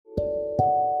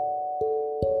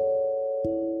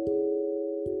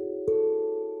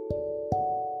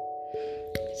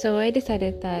So I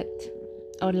decided that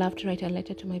I would love to write a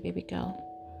letter to my baby girl.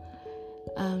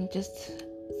 Just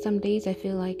some days I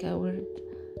feel like I would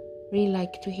really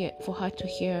like for her to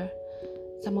hear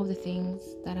some of the things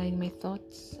that are in my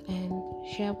thoughts and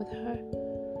share with her.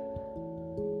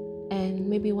 And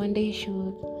maybe one day she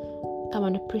would come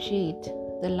and appreciate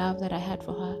the love that I had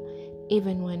for her,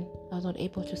 even when I was not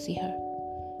able to see her.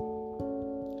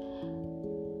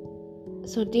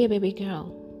 So dear baby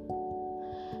girl,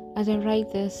 as I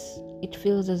write this, it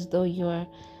feels as though you're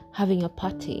having a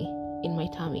party in my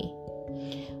tummy.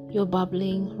 You're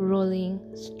bubbling, rolling,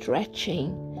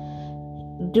 stretching,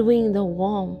 doing the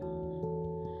warm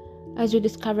as you're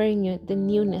discovering the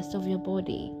newness of your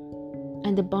body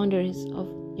and the boundaries of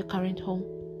your current home.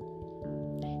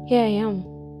 Here I am,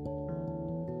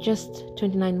 just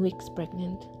 29 weeks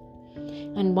pregnant,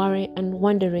 and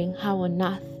wondering how on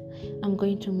earth I'm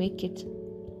going to make it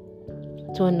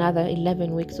to another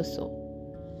 11 weeks or so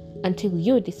until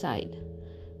you decide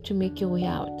to make your way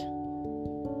out.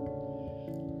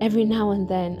 Every now and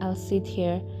then I'll sit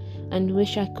here and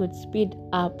wish I could speed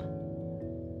up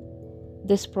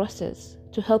this process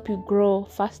to help you grow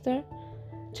faster,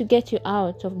 to get you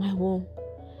out of my womb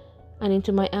and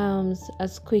into my arms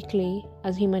as quickly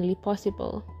as humanly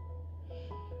possible.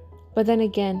 But then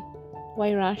again,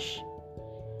 why rush?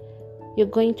 You're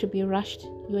going to be rushed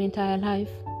your entire life.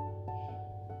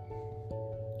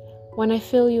 When I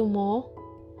feel you more,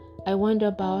 I wonder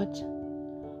about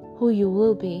who you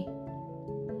will be.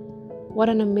 What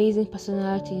an amazing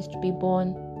personality is to be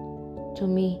born to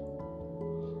me,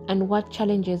 and what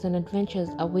challenges and adventures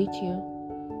await you,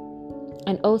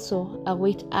 and also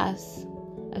await us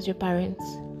as your parents.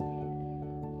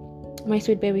 My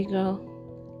sweet baby girl,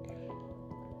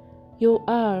 you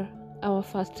are our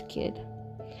first kid,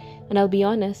 and I'll be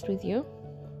honest with you,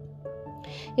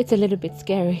 it's a little bit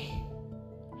scary.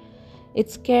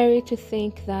 It's scary to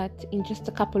think that in just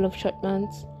a couple of short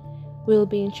months, we'll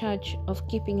be in charge of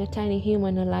keeping a tiny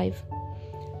human alive,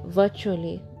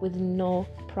 virtually with no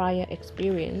prior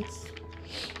experience.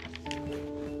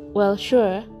 Well,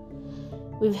 sure,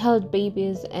 we've held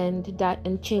babies and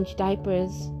changed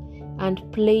diapers and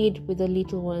played with the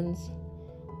little ones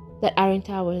that aren't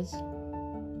ours.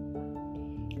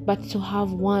 But to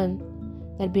have one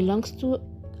that belongs to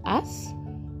us?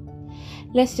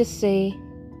 Let's just say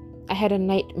I had a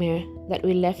nightmare that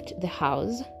we left the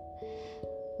house,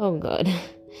 oh God,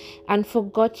 and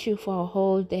forgot you for a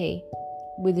whole day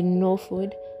with no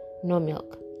food, no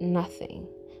milk, nothing,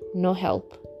 no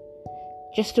help.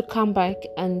 Just to come back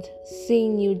and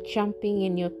seeing you jumping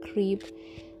in your crib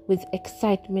with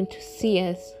excitement to see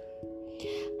us.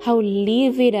 How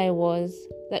livid I was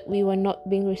that we were not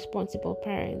being responsible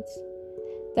parents,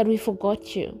 that we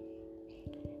forgot you.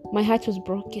 My heart was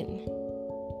broken.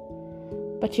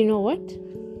 But you know what?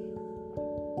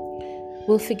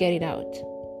 We'll figure it out.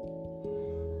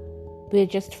 We're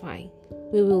just fine.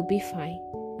 We will be fine.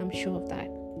 I'm sure of that.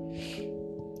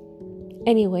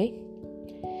 Anyway,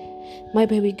 my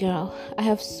baby girl, I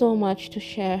have so much to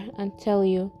share and tell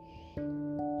you.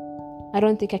 I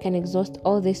don't think I can exhaust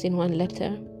all this in one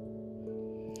letter.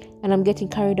 And I'm getting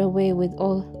carried away with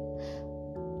all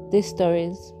these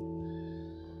stories.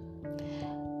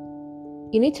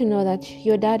 You need to know that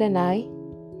your dad and I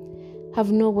have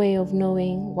no way of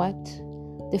knowing what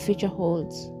the future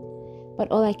holds. But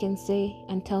all I can say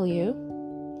and tell you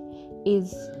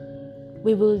is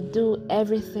we will do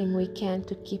everything we can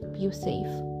to keep you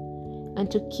safe and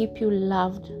to keep you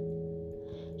loved.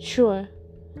 Sure,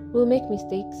 we'll make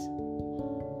mistakes,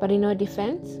 but in our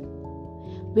defense,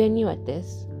 we're new at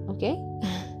this, okay?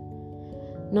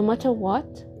 No matter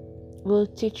what, we'll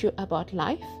teach you about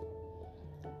life,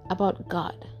 about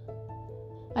God,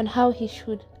 and how He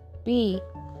should be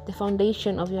the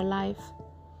foundation of your life.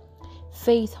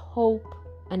 Faith, hope,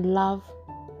 and love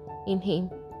in Him.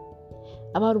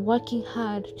 About working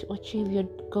hard to achieve your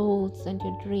goals and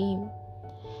your dream.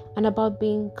 And about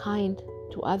being kind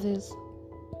to others.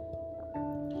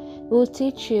 We'll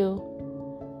teach you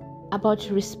about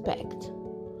respect,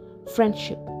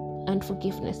 friendship, and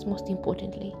forgiveness, most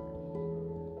importantly.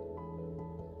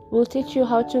 We'll teach you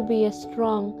how to be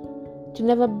strong, to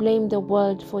never blame the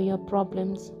world for your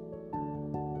problems,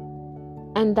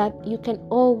 and that you can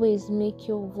always make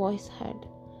your voice heard,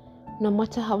 no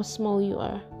matter how small you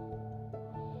are.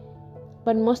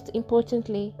 But most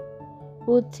importantly,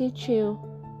 we'll teach you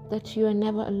that you are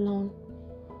never alone.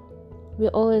 We're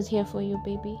always here for you,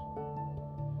 baby.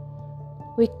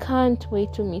 We can't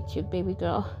wait to meet you, baby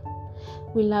girl.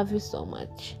 We love you so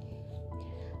much.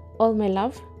 All my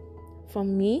love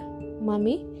from me,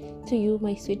 mommy, to you,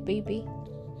 my sweet baby.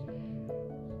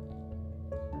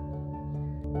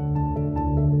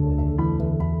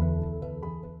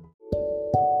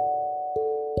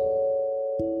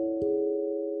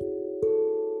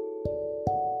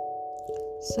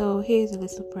 So here's a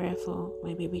little prayer for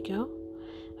my baby girl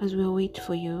as we wait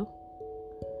for you.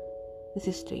 This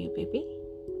is to you, baby.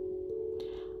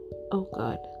 Oh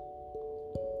God,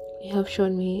 you have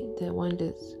shown me the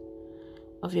wonders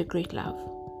of your great love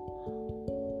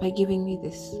by giving me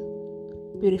this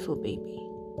beautiful baby.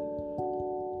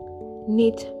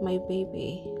 Knit my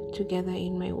baby together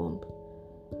in my womb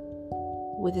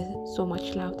with so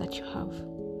much love that you have.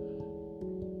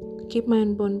 Keep my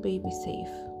unborn baby safe.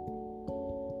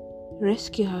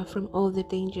 Rescue her from all the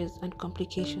dangers and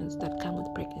complications that come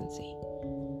with pregnancy.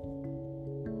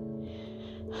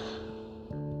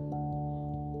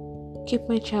 Keep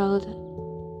my child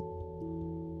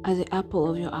as the apple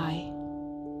of your eye.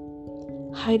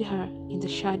 Hide her in the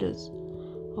shadows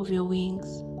of your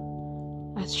wings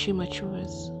as she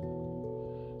matures.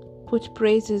 Put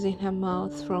praises in her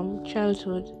mouth from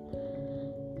childhood,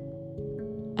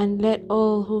 and let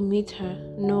all who meet her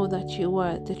know that you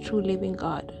are the true living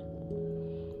God.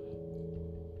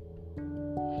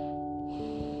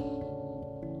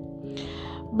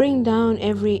 Bring down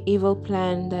every evil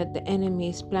plan that the enemy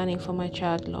is planning for my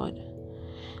child, Lord,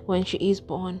 when she is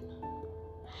born.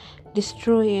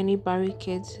 Destroy any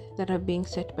barricades that are being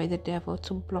set by the devil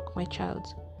to block my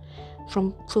child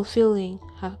from fulfilling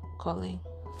her calling.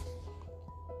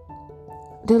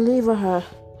 Deliver her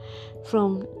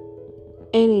from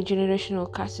any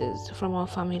generational curses from our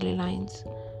family lines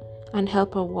and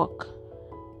help her walk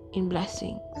in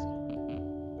blessings.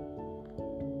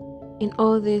 In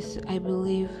all this, I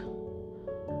believe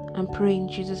and pray in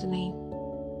Jesus' name.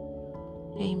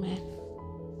 Amen.